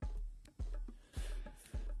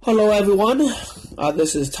Hello, everyone.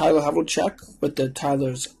 This is Tyler Havlicek with the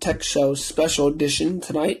Tyler's Tech Show Special Edition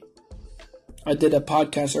tonight. I did a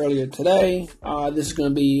podcast earlier today. This is going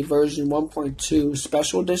to be version 1.2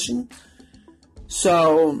 Special Edition.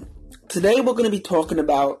 So, today we're going to be talking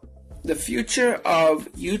about the future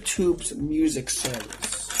of YouTube's music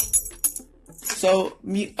service. So,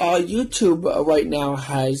 YouTube right now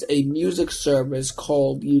has a music service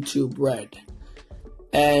called YouTube Red.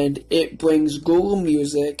 And it brings Google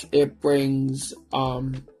Music, it brings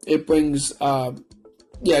Google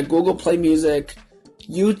Play Music,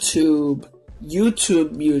 YouTube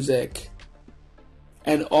Music,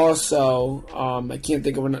 and also, I can't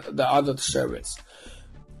think of the other service.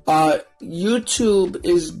 YouTube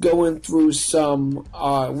is going through some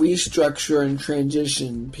restructure and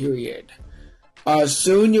transition period.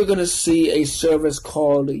 Soon you're going to see a service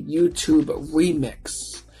called YouTube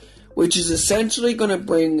Remix, which is essentially going to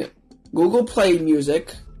bring Google Play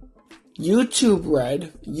Music, YouTube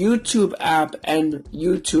Red, YouTube app, and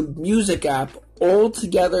YouTube Music app all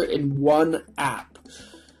together in one app.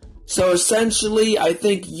 So essentially, I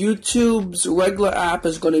think YouTube's regular app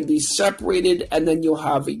is going to be separated, and then you'll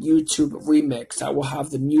have a YouTube Remix that will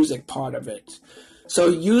have the music part of it. So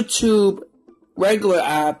YouTube regular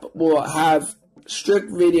app will have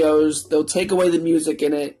strict videos. They'll take away the music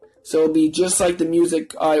in it. So it'll be just like the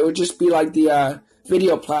music, it would just be like the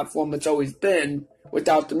video platform it's always been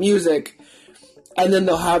without the music. And then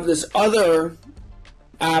they'll have this other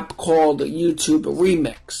app called YouTube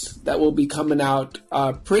Remix that will be coming out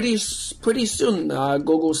pretty soon.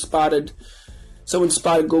 Someone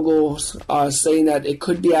spotted Google saying that it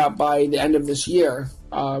could be out by the end of this year,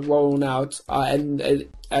 rolling out,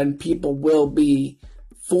 and people will be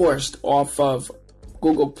forced off of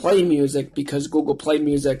Google Play Music because Google Play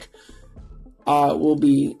Music will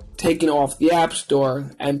be taken off the App Store,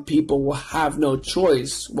 and people will have no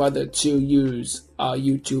choice whether to use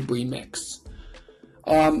YouTube Remix.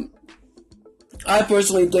 I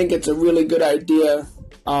personally think it's a really good idea.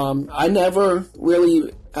 I never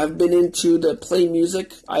really have been into the Play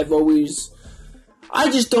Music. I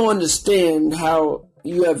just don't understand how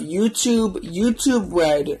you have YouTube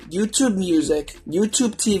Red, YouTube Music,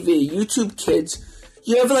 YouTube TV, YouTube Kids.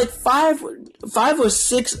 You have like five or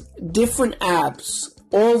six different apps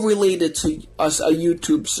all related to a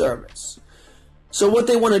YouTube service. So what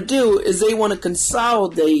they want to do is they want to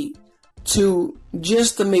consolidate to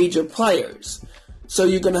just the major players. So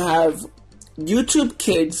you're going to have YouTube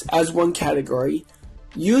Kids as one category,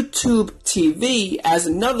 YouTube TV as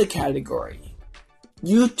another category,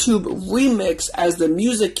 YouTube Remix as the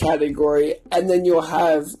music category, and then you'll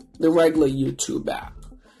have the regular YouTube app.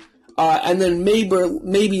 And then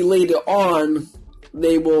maybe later on,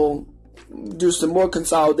 they will do some more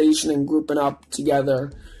consolidation and grouping up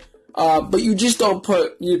together. But you just don't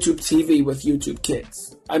put YouTube TV with YouTube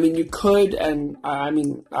Kids. I mean, you could, and I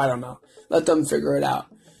don't know. Let them figure it out.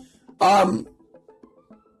 I'm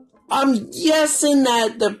guessing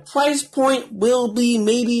that the price point will be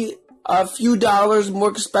maybe a few dollars more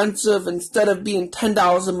expensive. Instead of being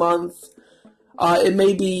 $10 a month, it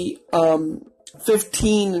may be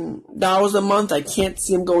 $15 a month. I can't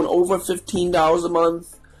see them going over $15 a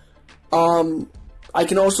month. I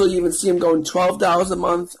can also even see them going $12 a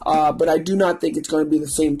month, but I do not think it's going to be the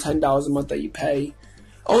same $10 a month that you pay,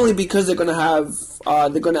 only because they're going to have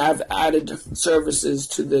added services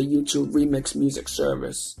to the YouTube Remix music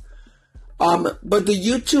service. But the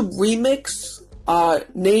YouTube Remix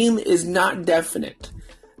name is not definite.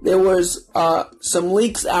 There was some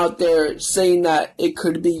leaks out there saying that it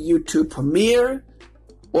could be YouTube Premiere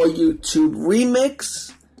or YouTube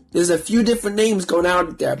Remix. There's a few different names going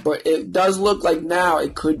out there, but it does look like now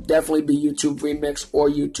it could definitely be YouTube Remix or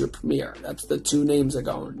YouTube Premiere. That's the two names they're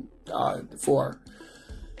going for.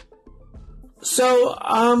 So,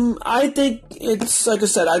 I think it's, like I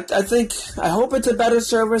said, I hope it's a better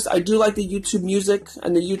service. I do like the YouTube Music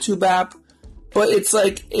and the YouTube app, but it's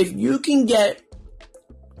like, if you can get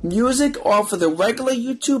music off of the regular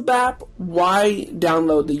YouTube app, why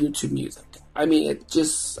download the YouTube Music? I mean,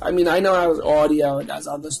 I know it has audio, it has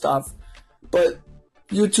other stuff, but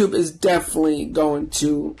YouTube is definitely going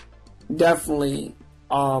to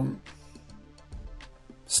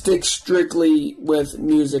stick strictly with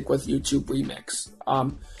music with YouTube Remix.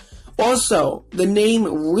 Also, the name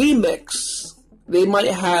Remix, they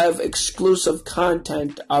might have exclusive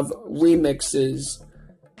content of remixes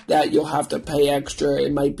that you'll have to pay extra.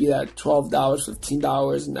 It might be that $12,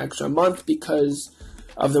 $15 an extra month because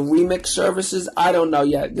of the remix services. I don't know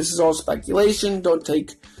yet. This is all speculation. Don't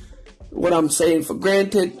take what I'm saying for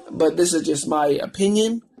granted, but this is just my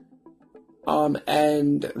opinion.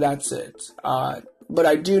 And that's it. but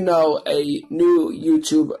I do know a new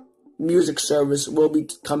YouTube music service will be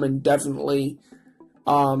coming definitely.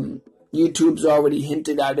 YouTube's already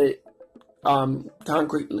hinted at it,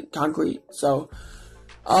 concrete. So,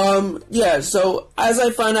 so as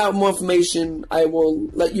I find out more information, I will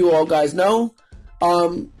let you all guys know.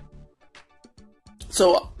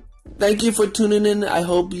 So thank you for tuning in. I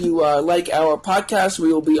hope you like our podcast.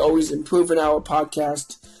 We will be always improving our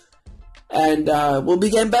podcast, and we'll be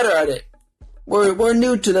getting better at it. We're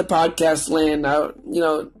new to the podcast land.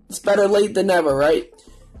 It's better late than never, right?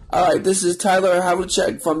 All right, this is Tyler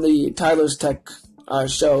Havlicek from the Tyler's Tech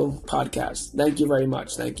Show podcast. Thank you very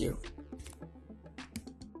much. Thank you.